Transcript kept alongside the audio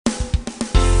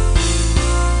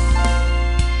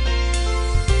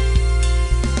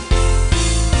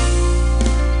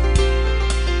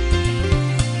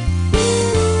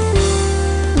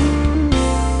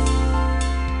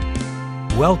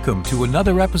Welcome to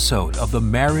another episode of the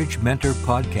Marriage Mentor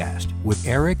Podcast with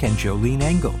Eric and Jolene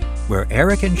Engel, where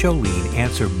Eric and Jolene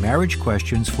answer marriage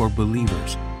questions for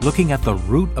believers, looking at the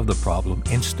root of the problem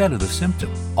instead of the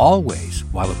symptom, always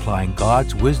while applying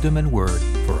God's wisdom and word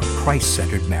for a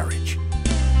Christ-centered marriage.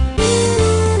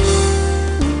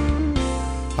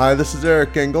 Hi, this is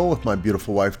Eric Engel with my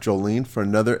beautiful wife Jolene for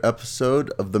another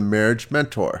episode of the Marriage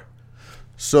Mentor.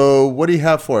 So, what do you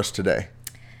have for us today?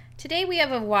 Today we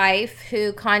have a wife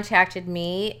who contacted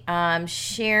me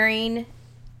sharing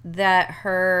that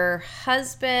her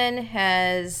husband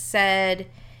has said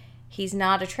he's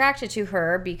not attracted to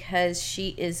her because she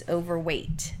is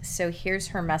overweight. So here's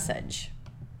her message.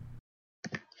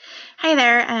 Hi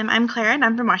there, I'm Clara and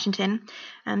I'm from Washington.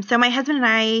 So my husband and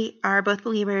I are both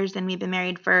believers and we've been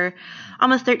married for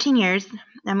almost 13 years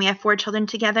and we have 4 children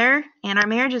together, and our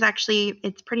marriage is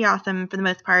it's pretty awesome for the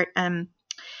most part.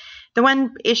 The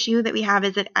one issue that we have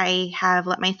is that I have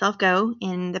let myself go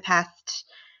in the past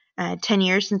 10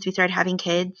 years since we started having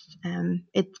kids.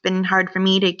 It's been hard for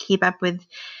me to keep up with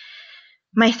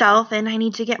myself, and I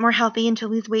need to get more healthy and to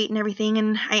lose weight and everything,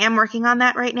 and I am working on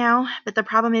that right now. But the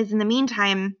problem is, in the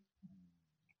meantime,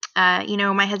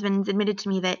 my husband's admitted to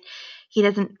me that he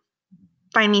doesn't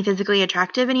find me physically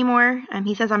attractive anymore.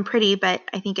 He says I'm pretty, but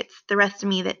I think it's the rest of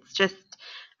me that's just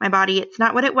my body. It's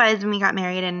not what it was when we got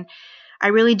married, and I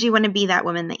really do want to be that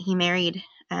woman that he married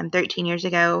 13 years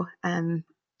ago.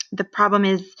 The problem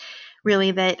is really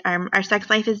that our sex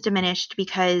life is diminished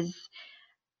because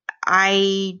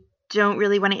I don't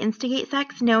really want to instigate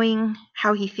sex knowing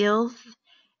how he feels.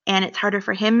 And it's harder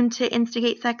for him to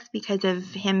instigate sex because of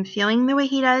him feeling the way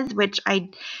he does, which I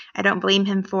don't blame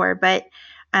him for. But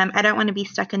I don't want to be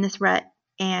stuck in this rut.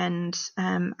 And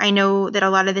I know that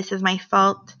a lot of this is my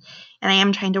fault, and I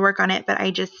am trying to work on it, but I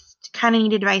just kind of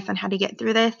need advice on how to get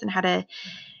through this and how to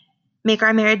make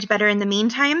our marriage better in the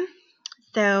meantime.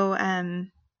 So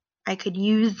I could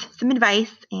use some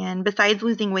advice, and besides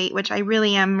losing weight, which I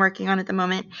really am working on at the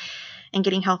moment, and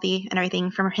getting healthy and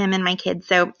everything from him and my kids.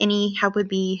 So any help would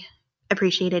be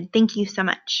appreciated. Thank you so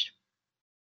much.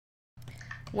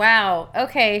 Wow.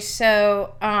 Okay,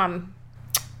 so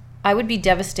I would be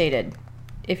devastated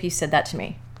if you said that to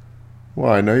me.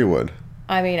 Well, I know you would.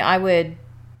 I mean, I would.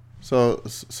 So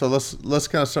let's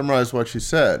kind of summarize what she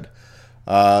said.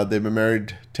 They've been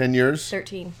married 10 years?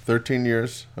 13. 13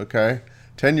 years, okay.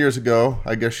 10 years ago,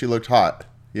 I guess she looked hot,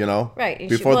 Right.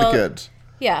 Before the kids.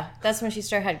 Yeah, that's when she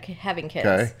started having kids.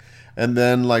 Okay. And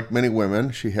then, like many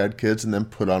women, she had kids and then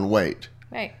put on weight.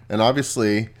 Right. And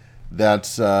obviously,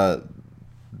 that's a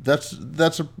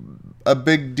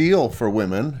big deal for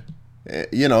women,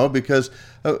 because,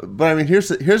 but I mean, here's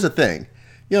the thing.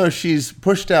 She's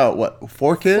pushed out,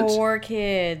 4 kids? 4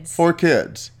 kids. 4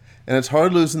 kids. And it's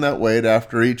hard losing that weight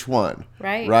after each one.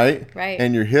 Right. Right? Right.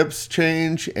 And your hips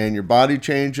change and your body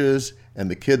changes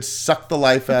and the kids suck the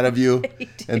life out of you.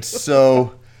 And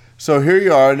so here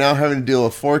you are now having to deal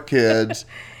with 4 kids.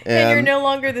 And you're no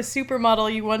longer the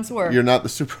supermodel you once were. You're not the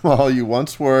supermodel you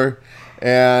once were.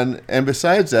 And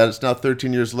besides that, it's now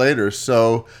 13 years later.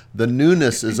 So the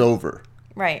newness is over.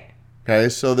 Right. Okay,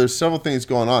 so there's several things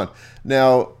going on.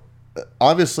 Now,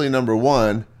 obviously, number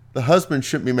one, the husband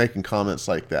shouldn't be making comments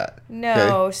like that.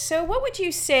 No. Okay? So what would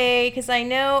you say? Because I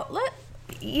know,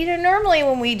 normally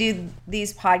when we do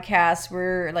these podcasts,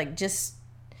 we're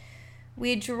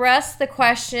we address the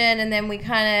question and then we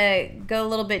kind of go a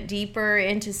little bit deeper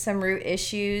into some root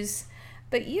issues.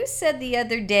 But you said the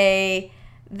other day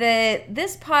that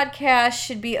this podcast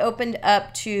should be opened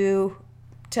up to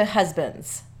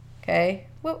husbands. Okay.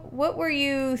 What were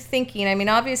you thinking? I mean,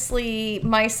 obviously,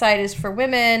 my side is for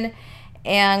women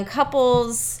and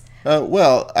couples.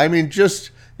 Well, I mean,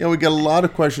 just, we get a lot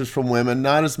of questions from women,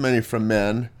 not as many from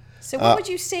men. So what would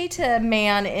you say to a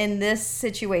man in this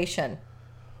situation?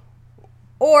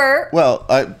 Or... Well,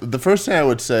 the first thing I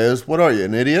would say is, what are you,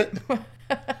 an idiot?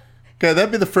 Okay,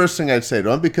 that'd be the first thing I'd say to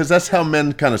him, because that's how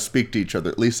men kind of speak to each other.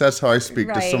 At least that's how I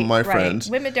speak to some of my friends.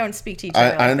 Women don't speak to each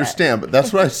other I understand, but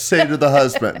that's what I say to the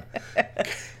husband.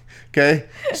 Okay?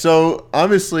 So,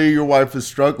 obviously, your wife is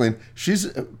struggling.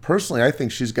 Personally, I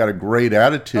think she's got a great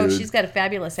attitude. Oh, she's got a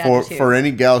fabulous attitude. For any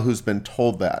gal who's been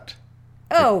told that.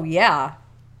 Oh, yeah.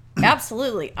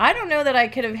 Absolutely. I don't know that I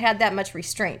could have had that much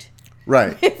restraint.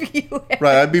 Right.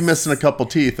 I'd be missing a couple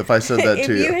teeth if I said that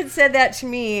to you. If you had said that to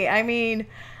me, I mean...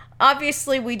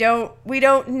 Obviously, we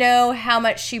don't know how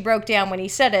much she broke down when he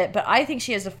said it, but I think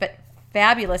she has a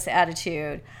fabulous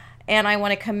attitude, and I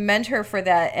want to commend her for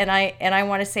that. And I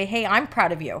want to say, hey, I'm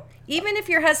proud of you. Even if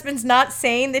your husband's not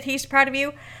saying that he's proud of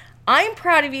you, I'm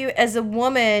proud of you as a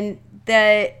woman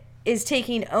that is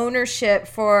taking ownership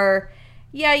for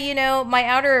yeah, my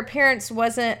outer appearance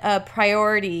wasn't a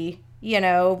priority,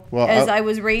 Well, as I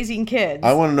was raising kids.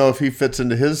 I want to know if he fits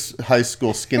into his high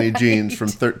school skinny jeans from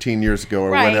 13 years ago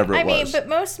or whenever it was. I mean, but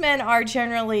most men are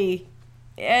generally,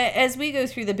 as we go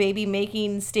through the baby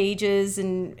making stages,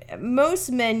 and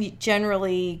most men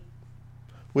generally...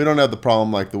 We don't have the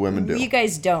problem like the women do. You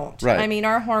guys don't. Right. I mean,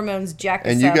 our hormones jack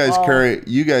us and up. And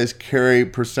you guys carry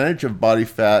percentage of body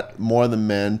fat more than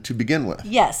men to begin with.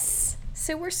 Yes.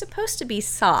 So we're supposed to be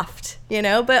soft,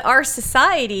 but our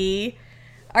society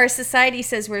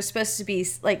says we're supposed to be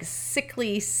like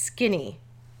sickly skinny.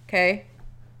 Okay?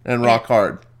 And rock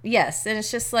hard. Yes. And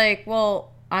it's just like,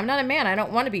 well, I'm not a man. I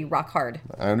don't want to be rock hard.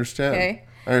 I understand. Okay?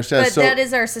 I understand. But that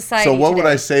is our society. So what today.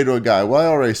 would I say to a guy? Well, I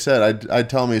already said I'd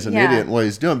tell him he's an idiot in what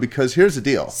he's doing, because here's the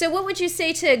deal. So what would you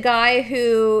say to a guy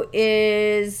who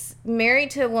is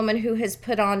married to a woman who has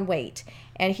put on weight,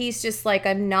 and he's just like,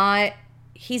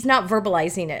 he's not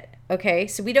verbalizing it, okay?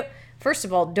 So first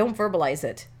of all, don't verbalize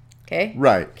it, okay?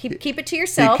 Right. Keep it to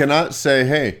yourself. He cannot say,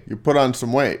 hey, you put on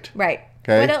some weight. Right.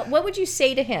 Okay. What would you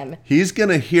say to him? He's going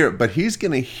to hear it, but he's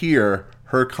going to hear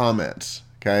her comments,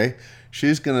 okay?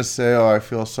 She's going to say, oh, I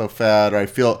feel so fat, or I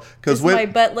feel... Does my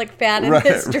butt look fat in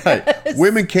this dress? Right.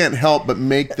 Women can't help but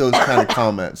make those kind of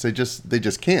comments. They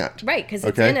just can't. Right, because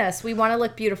it's in us. We want to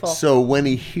look beautiful. So when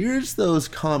he hears those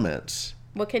comments...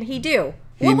 What can he do?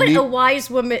 What would a wise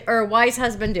woman or a wise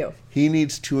husband do? He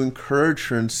needs to encourage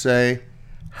her and say,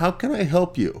 how can I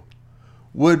help you?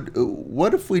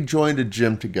 What if we joined a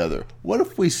gym together? What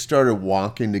if we started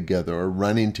walking together or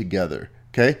running together?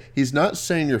 Okay? He's not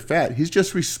saying you're fat. He's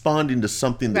just responding to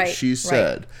something that she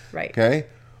said. Right. Okay?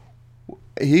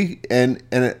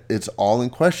 It's all in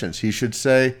questions. He should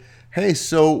say, hey,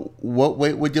 so what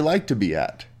weight would you like to be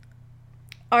at?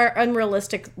 Our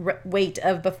unrealistic weight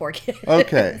of before kids.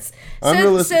 Okay.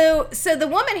 So the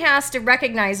woman has to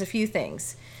recognize a few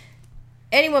things.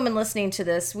 Any woman listening to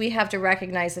this, we have to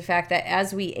recognize the fact that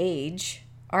as we age,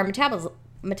 our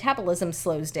metabolism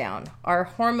slows down. Our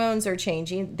hormones are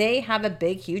changing. They have a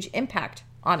big, huge impact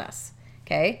on us.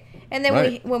 Okay? And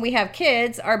then when we have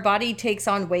kids, our body takes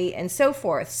on weight and so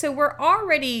forth. So we're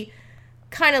already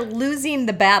kind of losing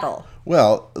the battle.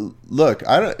 Well, look,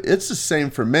 it's the same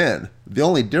for men. The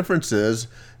only difference is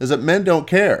that men don't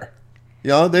care. They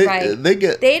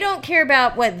don't care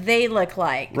about what they look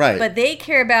like. Right. But they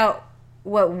care about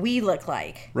what we look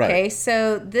like. Right. Okay?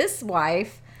 So this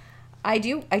wife, I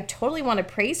totally want to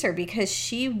praise her because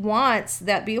she wants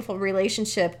that beautiful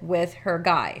relationship with her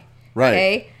guy. Right.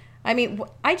 Okay? I mean,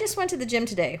 I just went to the gym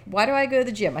today. Why do I go to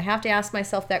the gym? I have to ask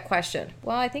myself that question.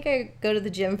 Well, I think I go to the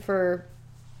gym for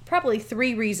probably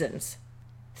 3 reasons.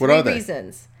 What are they? 3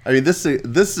 reasons. I mean, this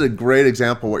is a great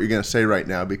example of what you're going to say right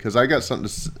now, because I got something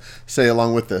to say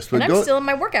along with this. But I'm still in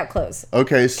my workout clothes.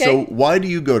 Okay, so why do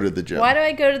you go to the gym? Why do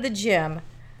I go to the gym?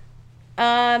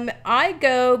 I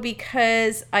go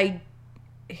because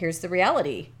here's the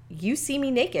reality. You see me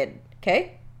naked,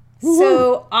 okay? Woo-hoo.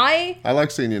 So I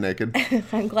like seeing you naked.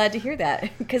 I'm glad to hear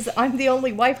that, because I'm the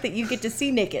only wife that you get to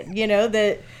see naked,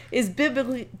 that is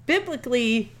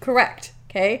biblically correct,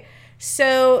 okay?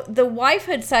 So the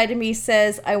wifehood side of me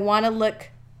says, I want to look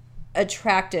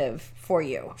attractive for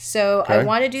you. So I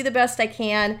want to do the best I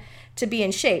can to be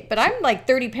in shape. But I'm like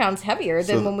 30 pounds heavier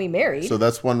than when we married. So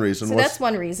that's one reason. That's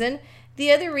one reason.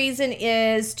 The other reason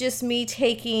is just me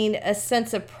taking a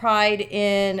sense of pride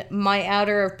in my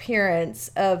outer appearance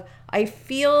of I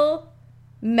feel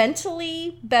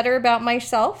mentally better about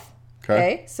myself.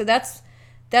 Okay? So that's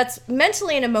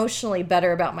mentally and emotionally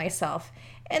better about myself.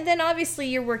 And then obviously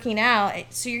you're working out,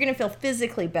 so you're going to feel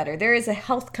physically better. There is a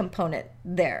health component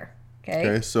there.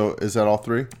 Okay, so is that all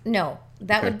 3? No,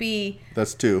 that would be...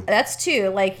 That's 2. That's 2.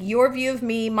 Like your view of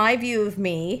me, my view of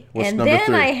me. What's and number then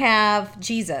 3? I have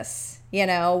Jesus.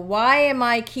 Why am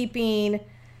I keeping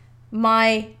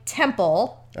my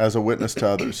temple... As a witness to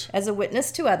others. As a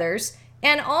witness to others.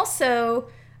 And also,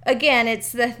 again,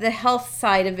 it's the health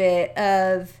side of it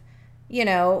of,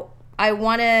 I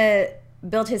want to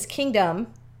build his kingdom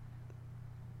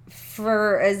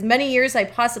for as many years I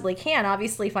possibly can.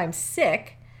 Obviously, if I'm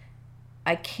sick,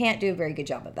 I can't do a very good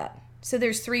job of that. So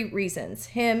there's 3 reasons.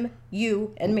 Him,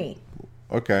 you, and me.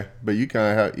 Okay, but you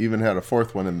kind of even had a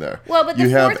 4th one in there. Well, but the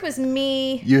 4th was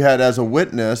me. You had as a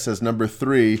witness as number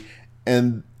 3,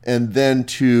 and then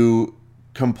to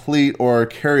complete or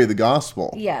carry the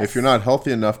gospel. Yes. If you're not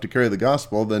healthy enough to carry the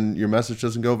gospel, then your message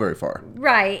doesn't go very far.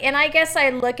 Right, and I guess I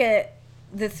look at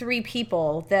the 3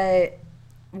 people that...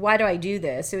 Why do I do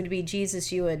this? It would be Jesus,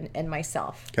 you, and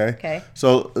myself. Okay.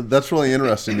 So that's really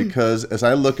interesting because as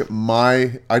I look at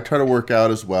I try to work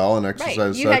out as well and exercise.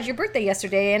 Right. You had your birthday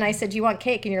yesterday, and I said, "Do you want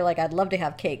cake?" And you're like, "I'd love to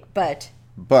have cake, but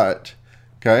But,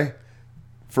 okay,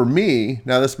 for me,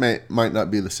 now this might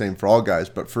not be the same for all guys,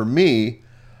 but for me,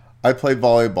 I play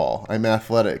volleyball. I'm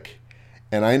athletic.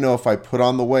 And I know if I put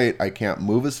on the weight, I can't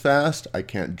move as fast, I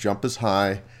can't jump as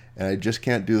high, and I just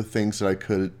can't do the things that I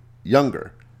could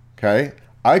younger. Okay?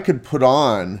 I could put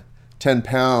on 10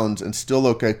 pounds and still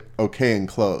look okay in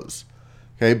clothes.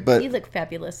 Okay, but you look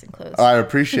fabulous in clothes. I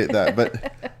appreciate that.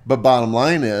 But bottom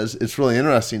line is, it's really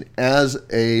interesting. As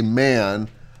a man,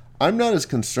 I'm not as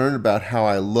concerned about how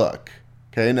I look.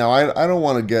 Okay, now I don't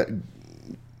want to get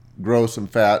gross and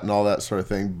fat and all that sort of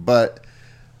thing, but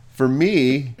for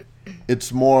me,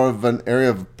 it's more of an area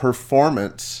of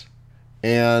performance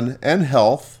and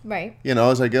health. Right. You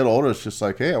know, as I get older, it's just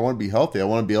like, hey, I want to be healthy. I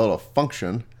want to be able to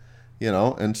function. You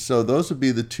know, and so those would be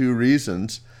the two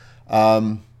reasons.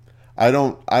 I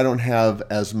don't have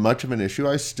as much of an issue.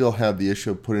 I still have the issue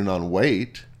of putting on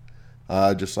weight,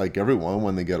 just like everyone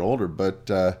when they get older. But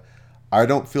I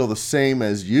don't feel the same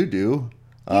as you do.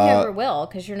 You never will,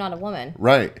 because you're not a woman.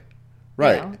 Right.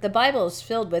 Right. You know, the Bible is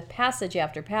filled with passage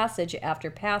after passage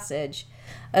after passage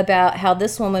about how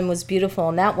this woman was beautiful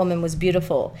and that woman was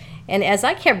beautiful. And as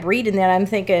I kept reading that, I'm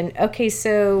thinking, okay,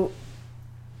 so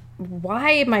why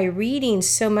am I reading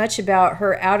so much about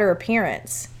her outer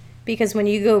appearance? Because when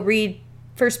you go read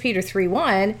 1 Peter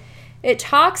 3:1,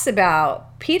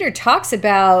 Peter talks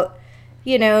about,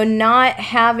 you know, not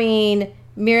having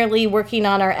merely working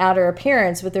on our outer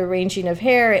appearance with the arranging of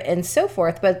hair and so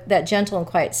forth, but that gentle and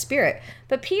quiet spirit.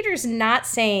 But Peter's not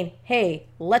saying, hey,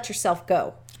 let yourself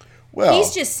go. Well,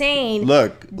 he's just saying,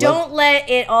 don't let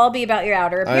it all be about your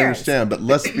outer appearance. I understand, but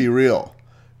let's be real,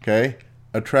 okay?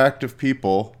 Attractive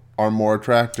people are more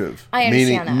attractive. I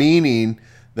understand that. Meaning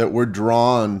that we're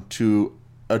drawn to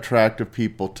attractive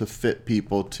people, to fit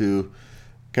people, to...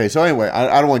 Okay, so anyway,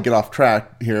 I don't want to get off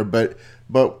track here, but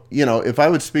you know, if I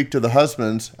would speak to the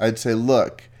husbands, I'd say,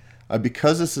 look,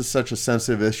 because this is such a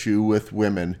sensitive issue with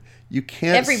women, you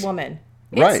can't... Every woman.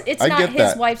 Right, it's I not get his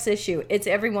that. wife's issue. It's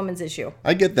every woman's issue.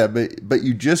 I get that, but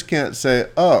you just can't say,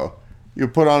 oh, you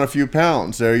put on a few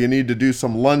pounds there, you need to do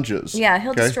some lunges. Yeah,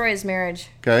 he'll destroy his marriage.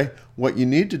 Okay? What you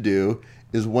need to do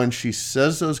is when she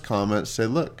says those comments, say,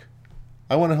 look,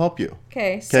 I want to help you.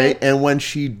 Okay. And when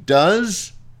she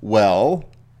does well,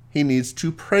 he needs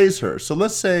to praise her. So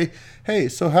let's say, hey,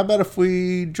 so how about if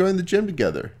we join the gym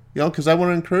together? You know, because I want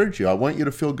to encourage you. I want you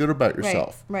to feel good about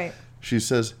yourself. Right. She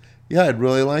says, yeah, I'd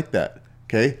really like that.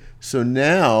 Okay? So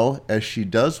now, as she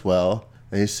does well,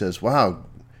 and he says, wow,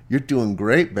 you're doing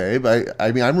great, babe.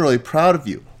 I mean, I'm really proud of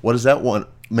you. What does that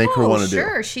make her want to do?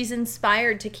 Sure. She's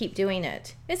inspired to keep doing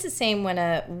it. It's the same when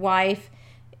a wife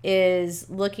is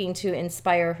looking to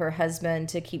inspire her husband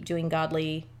to keep doing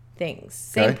godly things.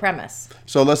 Same premise.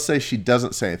 So let's say she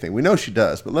doesn't say anything. We know she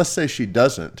does, but let's say she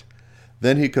doesn't.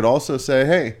 Then he could also say,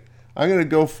 hey, I'm going to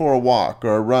go for a walk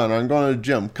or a run. I'm going to the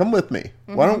gym. Come with me.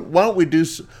 Mm-hmm. Why don't we do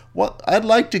what? I'd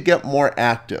like to get more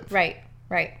active. Right.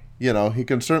 You know, he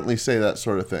can certainly say that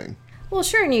sort of thing. Well,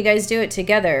 sure, and you guys do it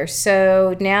together.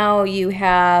 So now you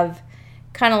have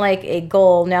kind of like a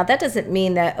goal. Now, that doesn't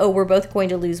mean that, we're both going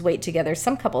to lose weight together.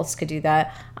 Some couples could do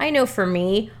that. I know for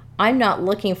me, I'm not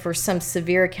looking for some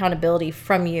severe accountability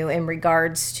from you in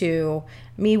regards to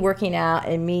me working out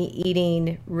and me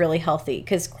eating really healthy.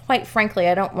 Because quite frankly,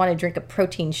 I don't want to drink a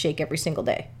protein shake every single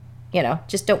day. You know,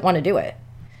 just don't want to do it.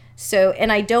 So,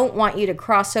 and I don't want you to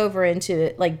cross over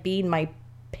into like being my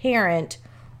parent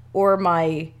or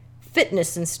my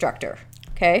fitness instructor.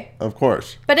 Okay? Of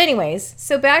course. But anyways,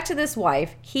 so back to this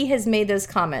wife. He has made those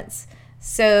comments.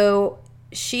 So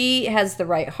she has the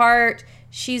right heart.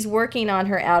 She's working on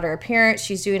her outer appearance.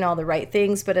 She's doing all the right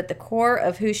things. But at the core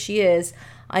of who she is,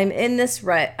 I'm in this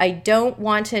rut. I don't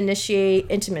want to initiate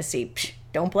intimacy. Psh,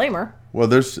 don't blame her. Well,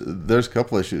 there's a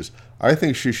couple issues. I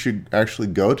think she should actually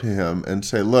go to him and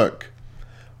say, look,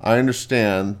 I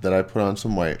understand that I put on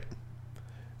some weight.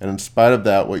 And in spite of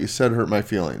that, what you said hurt my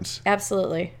feelings.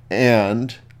 Absolutely.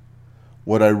 And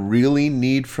what I really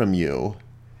need from you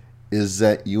is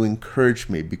that you encourage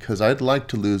me because I'd like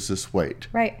to lose this weight.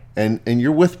 Right. And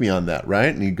you're with me on that,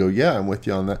 right? And you go, yeah, I'm with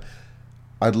you on that.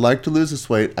 I'd like to lose this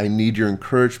weight. I need your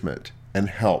encouragement and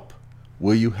help.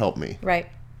 Will you help me? Right.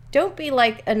 Don't be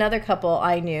like another couple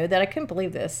I knew that I couldn't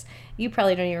believe this. You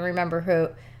probably don't even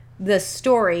remember the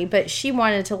story, but she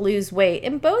wanted to lose weight.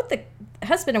 And both the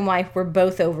husband and wife were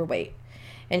both overweight.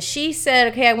 And she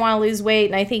said, okay, I want to lose weight.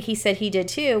 And I think he said he did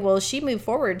too. Well, she moved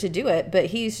forward to do it, but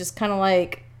he's just kind of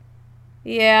like,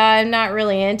 yeah, I'm not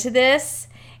really into this.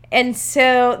 And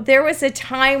so there was a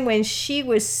time when she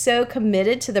was so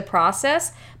committed to the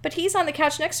process, but he's on the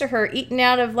couch next to her eating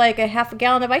out of like a half a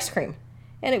gallon of ice cream.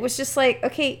 And it was just like,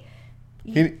 okay,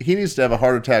 He needs to have a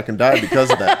heart attack and die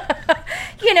because of that.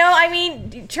 I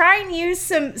mean, try and use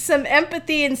some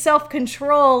empathy and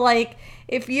self-control. Like,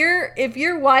 if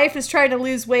your wife is trying to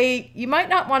lose weight, you might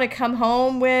not want to come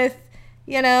home with,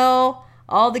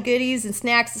 all the goodies and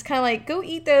snacks. It's kind of like, go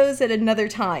eat those at another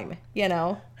time,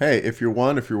 Hey, if you're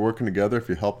working together, if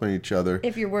you're helping each other.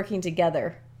 If you're working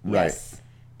together. Right. Yes.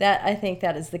 I think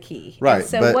that is the key. Right. And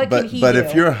so what can he do? But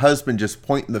if your husband just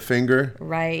pointing the finger.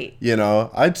 Right.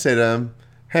 I'd say to him,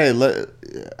 hey,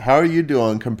 how are you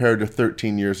doing compared to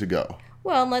 13 years ago?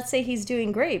 Well, let's say he's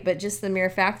doing great, but just the mere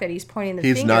fact that he's pointing the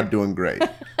finger. He's not doing great.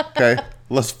 Okay?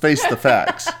 Let's face the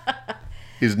facts.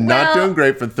 He's not doing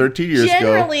great for 13 years ago.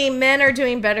 Generally, men are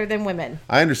doing better than women.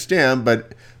 I understand,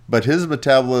 but his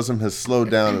metabolism has slowed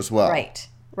down as well.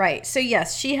 Right. So,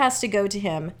 yes, she has to go to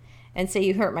him and say,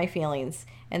 you hurt my feelings,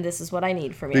 and this is what I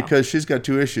need from you. Because she's got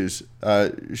two issues.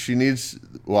 He needs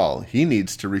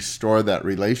to restore that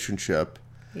relationship.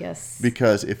 Yes.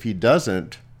 Because if he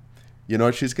doesn't, you know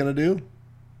what she's going to do?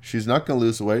 She's not going to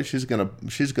lose the weight. She's going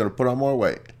to put on more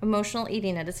weight. Emotional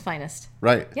eating at its finest.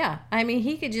 Right. Yeah. I mean,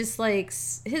 he could just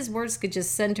his words could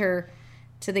just send her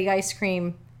to the ice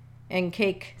cream and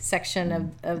cake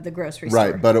section of the grocery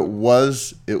store. Right. But it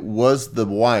was the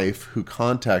wife who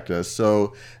contacted us.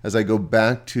 So as I go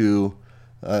back to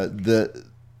the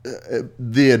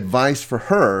advice for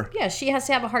her. Yeah, she has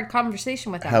to have a hard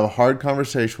conversation with her. Have a hard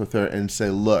conversation with her and say,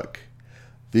 look,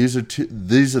 these are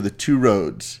the two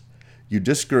roads. You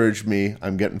discourage me,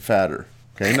 I'm getting fatter.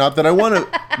 Okay, not that I want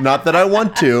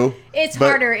to. It's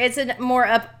harder. It's more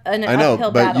an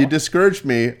uphill battle. But you discourage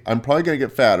me, I'm probably going to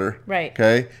get fatter. Right.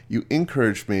 Okay? You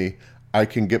encourage me, I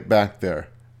can get back there.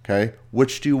 Okay?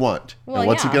 Which do you want? Well, and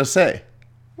what's he going to say?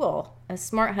 Well, a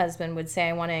smart husband would say,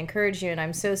 I want to encourage you, and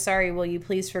I'm so sorry. Will you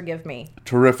please forgive me?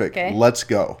 Terrific. Okay? Let's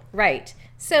go. Right.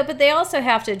 So, but they also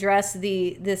have to address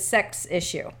the sex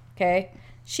issue. Okay?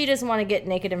 She doesn't want to get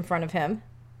naked in front of him.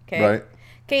 Okay. Right.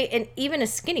 Okay, and even a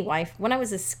skinny wife. When I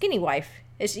was a skinny wife,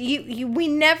 we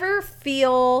never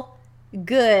feel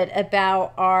good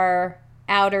about our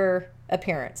outer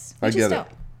appearance. We just don't.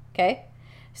 Okay.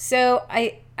 So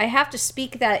I have to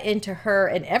speak that into her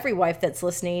and every wife that's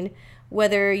listening,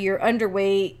 whether you're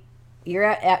underweight, you're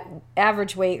at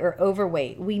average weight, or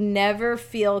overweight. We never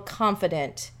feel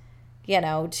confident,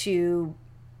 to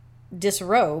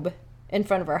disrobe in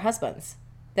front of our husbands.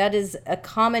 That is a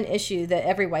common issue that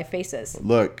every wife faces.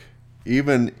 Look,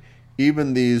 even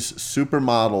these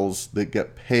supermodels that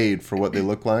get paid for what they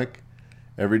look like,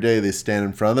 every day they stand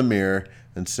in front of the mirror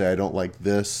and say, I don't like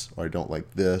this, or I don't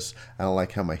like this. I don't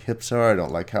like how my hips are. I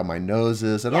don't like how my nose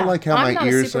is. I don't like how my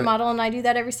ears are. I'm not a supermodel, and I do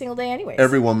that every single day anyways.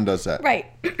 Every woman does that. Right.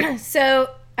 So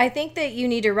I think that you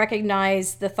need to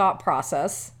recognize the thought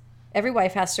process. Every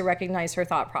wife has to recognize her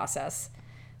thought process.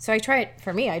 So I try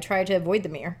to avoid the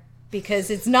mirror. Because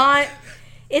it's not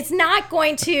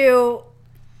going to,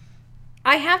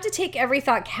 I have to take every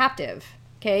thought captive.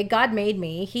 Okay, God made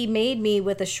me. He made me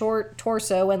with a short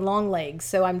torso and long legs,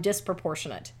 so I'm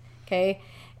disproportionate. Okay,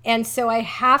 and so I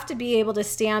have to be able to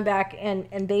stand back and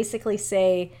basically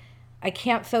say, I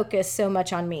can't focus so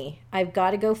much on me. I've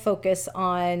got to go focus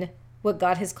on what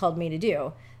God has called me to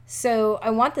do. So I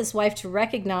want this wife to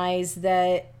recognize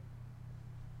that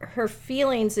her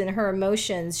feelings and her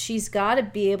emotions, she's got to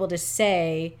be able to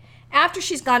say, after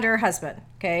she's gone to her husband,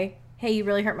 okay, hey, you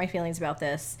really hurt my feelings about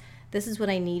this. This is what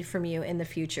I need from you in the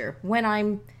future. When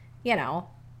I'm,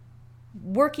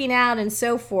 working out and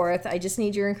so forth, I just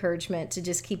need your encouragement to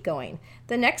just keep going.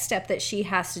 The next step that she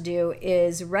has to do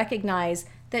is recognize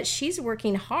that she's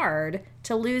working hard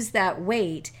to lose that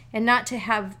weight and not to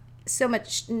have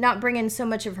not bring in so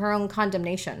much of her own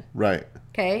condemnation. Right.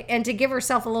 Okay, and to give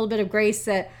herself a little bit of grace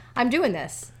that I'm doing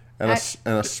this. And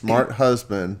a smart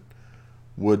husband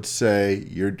would say,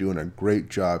 you're doing a great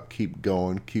job. Keep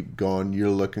going. You're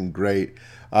looking great.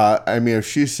 If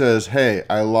she says, hey,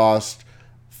 I lost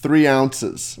 3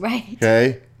 ounces. Right.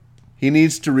 Okay. He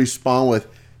needs to respond with,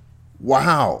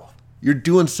 wow, you're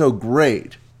doing so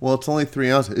great. Well, it's only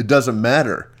 3 ounces. It doesn't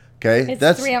matter. Okay.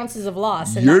 It's 3 ounces of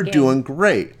loss. You're doing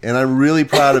great. And I'm really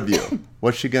proud of you.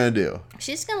 What's she going to do?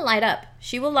 She's going to light up.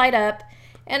 She will light up.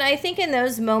 And I think in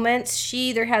those moments, she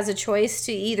either has a choice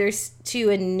to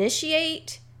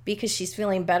initiate because she's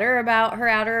feeling better about her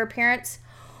outer appearance,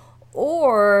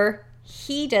 or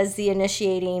he does the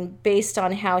initiating based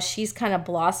on how she's kind of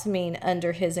blossoming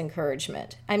under his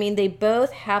encouragement. I mean, they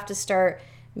both have to start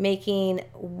making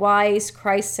wise,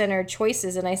 Christ-centered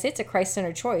choices. And I say it's a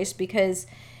Christ-centered choice because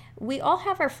we all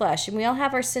have our flesh and we all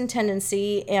have our sin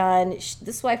tendency. And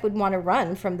this wife would want to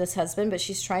run from this husband, but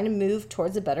she's trying to move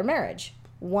towards a better marriage,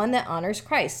 one that honors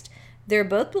Christ. they're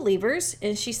both believers.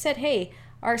 And she said, hey,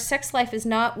 our sex life is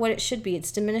not what it should be.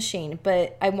 It's diminishing,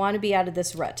 but I want to be out of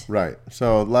this rut. Right.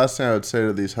 So last thing I would say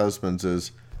to these husbands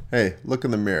is, hey, look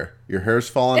in the mirror. Your hair's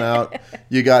falling out.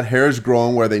 You got hairs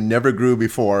growing where they never grew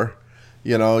before.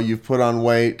 You know, you've put on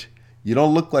weight. You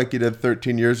don't look like you did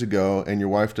 13 years ago, and your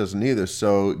wife doesn't either.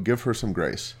 So give her some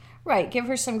grace. Right. Give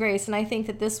her some grace. And I think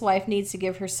that this wife needs to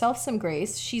give herself some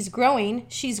grace. She's growing.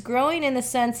 She's growing in the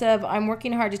sense of, I'm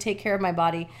working hard to take care of my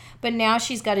body. But now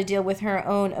she's got to deal with her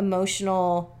own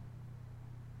emotional,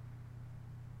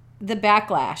 the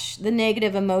backlash, the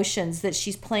negative emotions that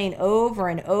she's playing over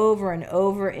and over and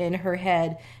over in her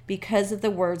head because of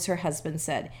the words her husband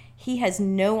said. He has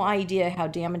no idea how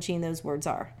damaging those words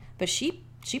are. But she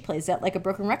plays that like a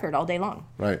broken record all day long.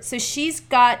 Right. So she's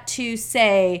got to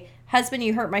say, husband,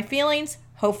 you hurt my feelings.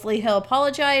 Hopefully he'll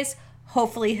apologize.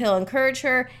 Hopefully he'll encourage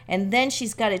her. And then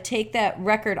she's got to take that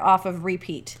record off of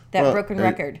repeat, that broken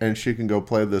record. And she can go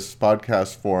play this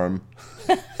podcast for him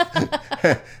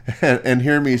and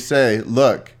hear me say,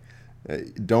 look,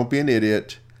 don't be an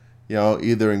idiot. You know,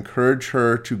 either encourage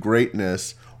her to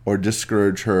greatness or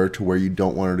discourage her to where you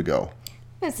don't want her to go.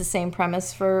 It's the same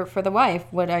premise for the wife,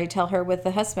 what I tell her with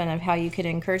the husband of how you could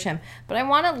encourage him. But I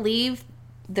want to leave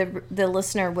the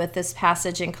listener with this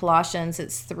passage in Colossians.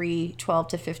 It's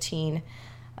 3:12-15.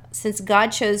 Since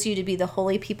God chose you to be the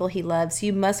holy people he loves,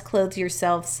 you must clothe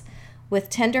yourselves with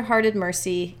tender-hearted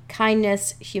mercy,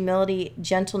 kindness, humility,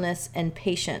 gentleness, and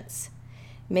patience.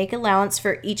 Make allowance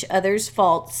for each other's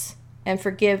faults and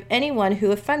forgive anyone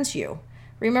who offends you.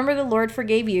 Remember, the Lord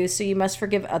forgave you, so you must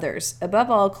forgive others. Above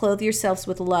all, clothe yourselves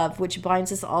with love, which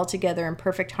binds us all together in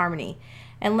perfect harmony.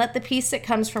 And let the peace that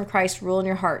comes from Christ rule in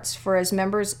your hearts. For as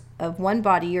members of one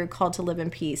body, you're called to live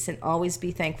in peace and always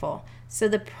be thankful. So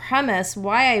the premise,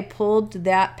 why I pulled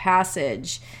that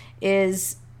passage,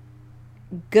 is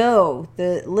go.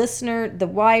 The listener, the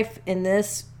wife in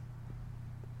this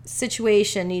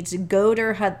situation needs to go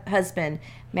to her husband.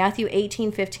 Matthew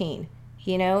 18:15.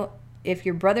 You know, if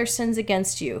your brother sins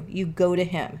against you, you go to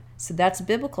him. So that's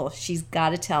biblical. She's got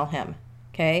to tell him.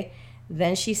 Okay?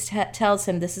 Then she tells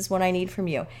him, this is what I need from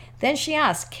you. Then she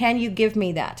asks, can you give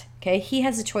me that? Okay? He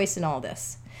has a choice in all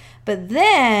this. But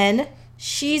then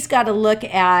she's got to look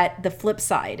at the flip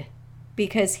side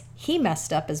because he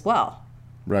messed up as well.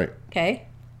 Right. Okay?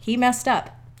 He messed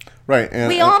up. Right. And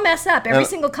we all mess up. Every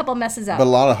single couple messes up. But a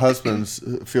lot of husbands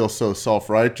feel so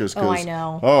self-righteous because, I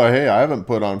know. Oh, hey, I haven't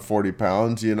put on 40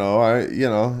 pounds.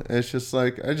 It's just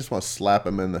like, I just want to slap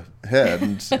him in the head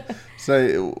and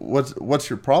say, what's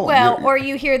your problem? Well, or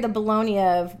you hear the baloney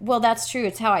of, well, that's true.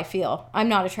 It's how I feel. I'm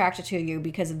not attracted to you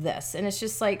because of this. And it's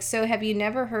just like, so have you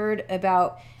never heard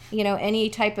about, any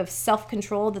type of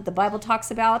self-control that the Bible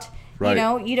talks about? Right.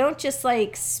 You don't just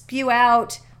like spew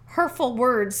out hurtful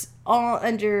words all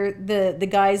under the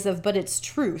guise of, but it's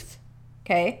truth,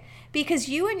 okay? Because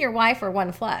you and your wife are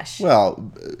one flesh.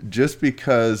 Well, just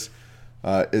because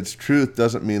it's truth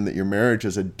doesn't mean that your marriage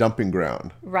is a dumping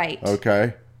ground. Right.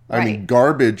 Okay? I mean,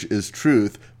 garbage is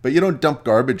truth, but you don't dump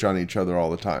garbage on each other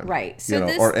all the time. Right. So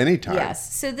or any time.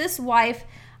 Yes. So this wife,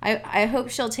 I hope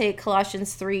she'll take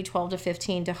Colossians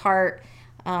 3:12-15 to heart,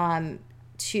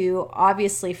 to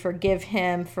obviously forgive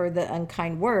him for the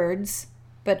unkind words,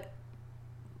 but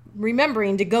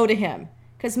remembering to go to him,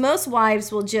 because most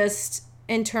wives will just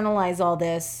internalize all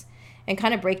this and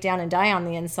kind of break down and die on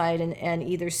the inside and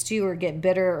either stew or get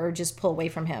bitter or just pull away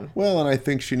from him. Well, and I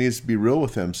think she needs to be real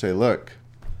with him. Say, look,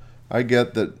 I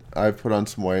get that I've put on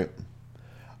some weight.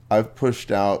 I've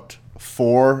pushed out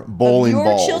 4 bowling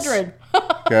balls. Your children.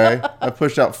 Okay? I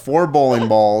pushed out 4 bowling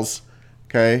balls.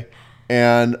 Okay?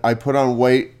 And I put on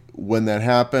weight when that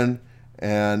happened,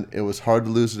 and it was hard to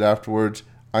lose it afterwards.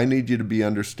 I need you to be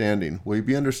understanding. Will you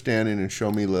be understanding and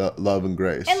show me love and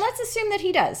grace? And let's assume that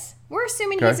he does. We're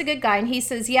assuming he's a good guy, and he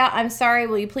says, yeah, I'm sorry.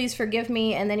 Will you please forgive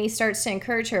me? And then he starts to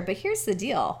encourage her. But here's the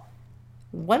deal.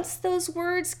 Once those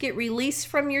words get released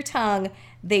from your tongue,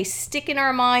 they stick in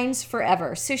our minds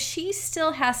forever. So she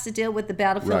still has to deal with the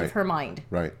battlefield of her mind.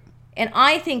 Right. And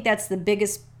I think that's the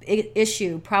biggest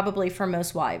issue probably for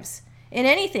most wives. In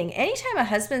anything, anytime a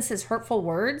husband says hurtful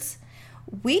words,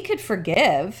 we could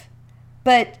forgive.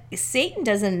 But Satan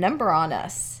does a number on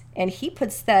us, and he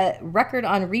puts that record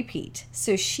on repeat.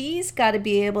 So she's got to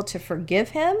be able to forgive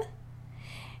him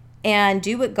and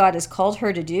do what God has called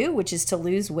her to do, which is to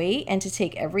lose weight and to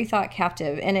take every thought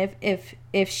captive. And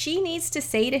if she needs to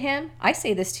say to him, I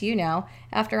say this to you now,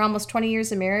 after almost 20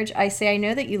 years of marriage, I say, I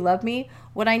know that you love me.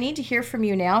 What I need to hear from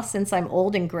you now, since I'm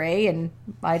old and gray and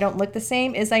I don't look the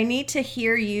same, is I need to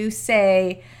hear you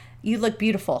say, you look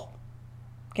beautiful.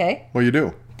 Okay? Well, you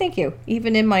do. Thank you.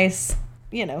 Even in my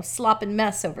slopping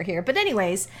mess over here. But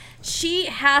anyways, she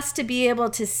has to be able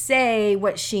to say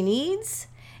what she needs.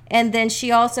 And then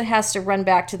she also has to run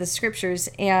back to the scriptures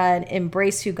and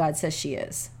embrace who God says she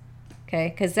is. Okay?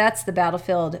 Because that's the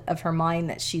battlefield of her mind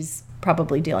that she's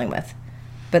probably dealing with.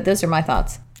 But those are my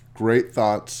thoughts. Great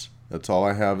thoughts. That's all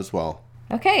I have as well.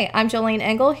 Okay, I'm Jolene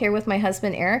Engel here with my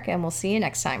husband Eric, and we'll see you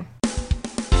next time.